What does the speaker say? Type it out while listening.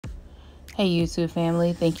Hey YouTube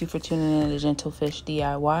family, thank you for tuning in to Gentle Fish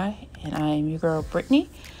DIY, and I am your girl Brittany.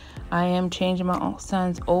 I am changing my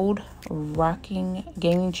son's old rocking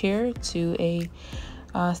gaming chair to a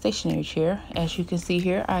stationary chair. As you can see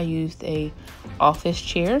here, I used a office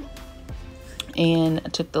chair and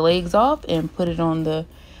took the legs off and put it on the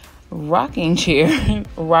rocking chair,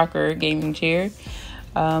 rocker gaming chair,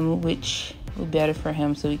 which will be better for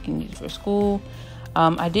him so he can use it for school.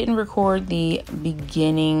 I didn't record the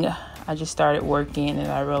beginning. I just started working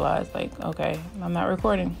and I realized, like, okay, I'm not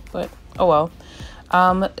recording, but oh well.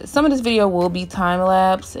 Some of this video will be time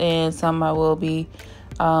lapse and some I will be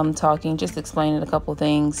talking, just explaining a couple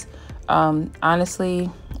things. Honestly,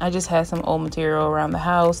 I just had some old material around the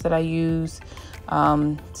house that I use,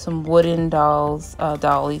 some wooden dollies.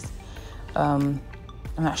 I'm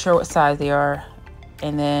not sure what size they are,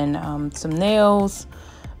 and then some nails.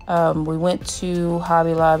 We went to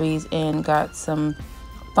Hobby Lobbies and got some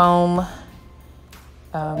foam,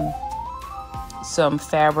 some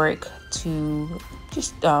fabric to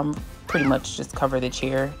just pretty much just cover the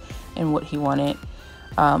chair and what he wanted.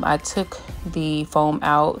 I took the foam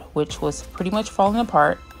out, which was pretty much falling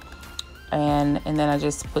apart, and then I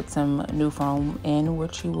just put some new foam in,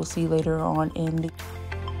 which you will see later on in the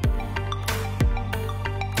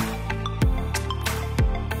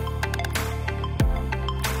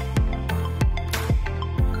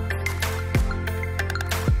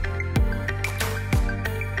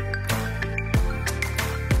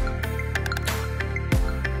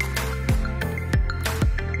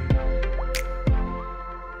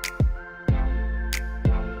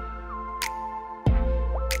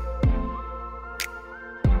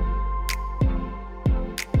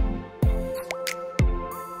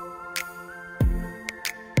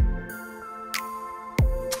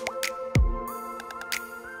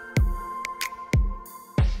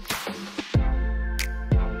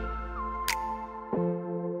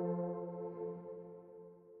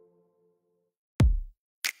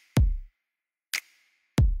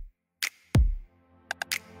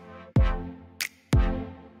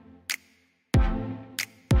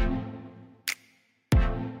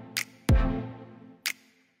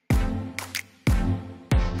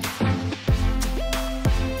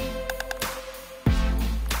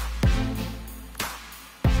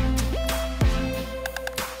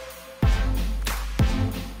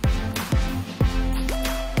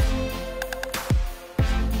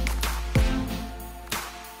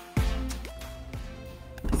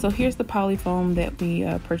So here's the polyfoam that we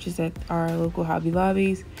purchased at our local Hobby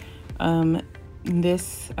Lobbies. I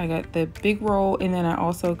got the big roll, and then I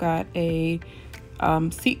also got a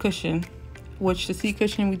seat cushion, which the seat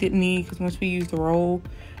cushion we didn't need because once we used the roll,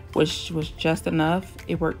 which was just enough,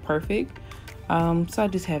 it worked perfect. So I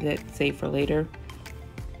just have that saved for later.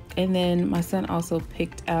 And then my son also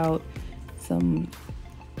picked out some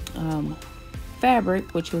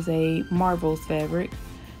fabric, which was a Marvel's fabric.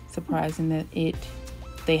 Surprising that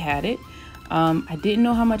they had it. I didn't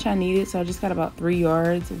know how much I needed, so I just got about 3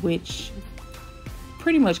 yards, which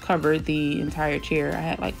pretty much covered the entire chair. I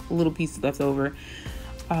had like little pieces left over,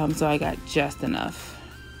 so I got just enough.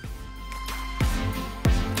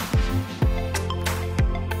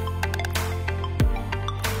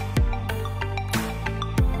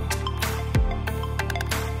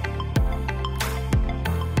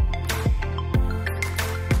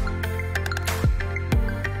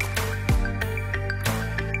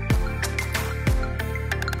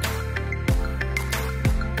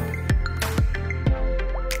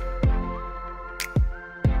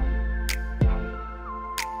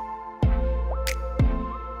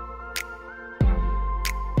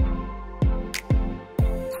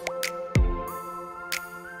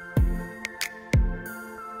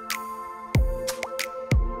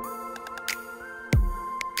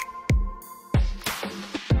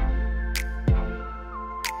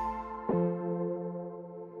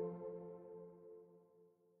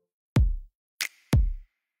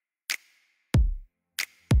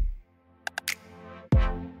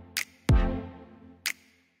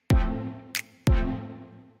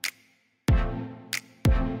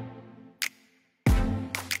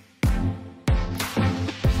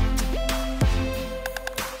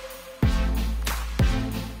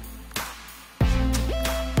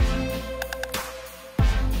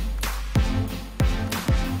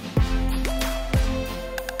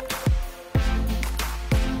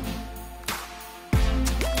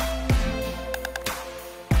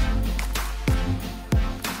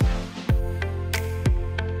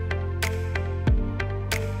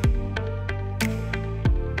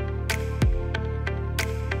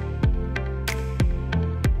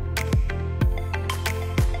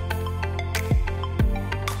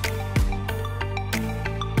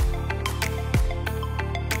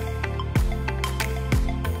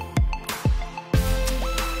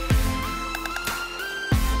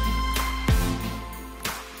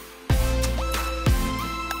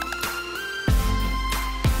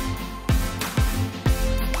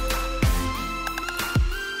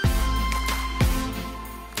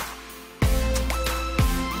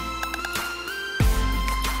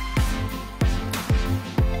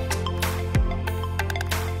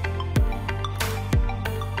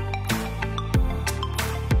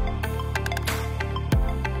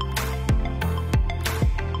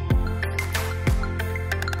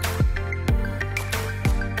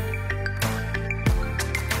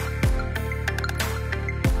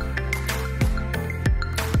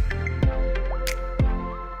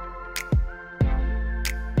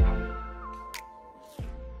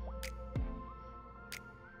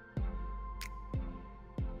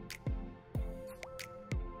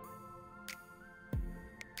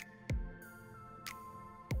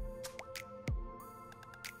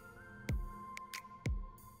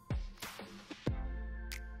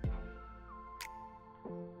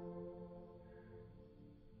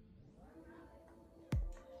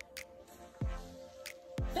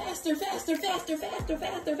 faster, faster, faster, faster,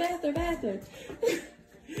 faster, faster, faster.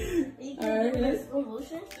 All right. Slow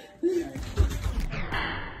motion.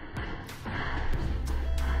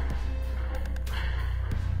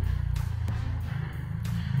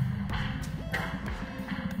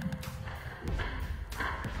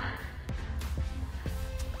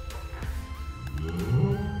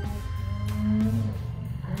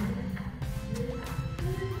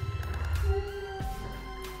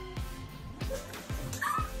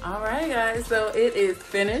 All right, guys, so it is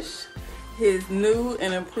finished. His new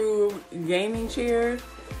and improved gaming chair,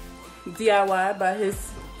 DIY by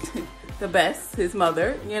the best, his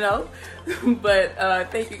mother, you know. But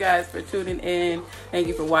thank you guys for tuning in. Thank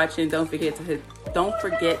you for watching. Don't forget to hit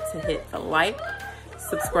the like,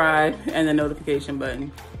 subscribe, and the notification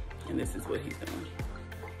button. And this is what he's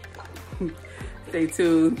doing. Stay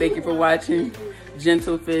tuned. Thank you for watching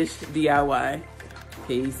Gentle Fish DIY.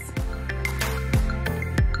 Peace.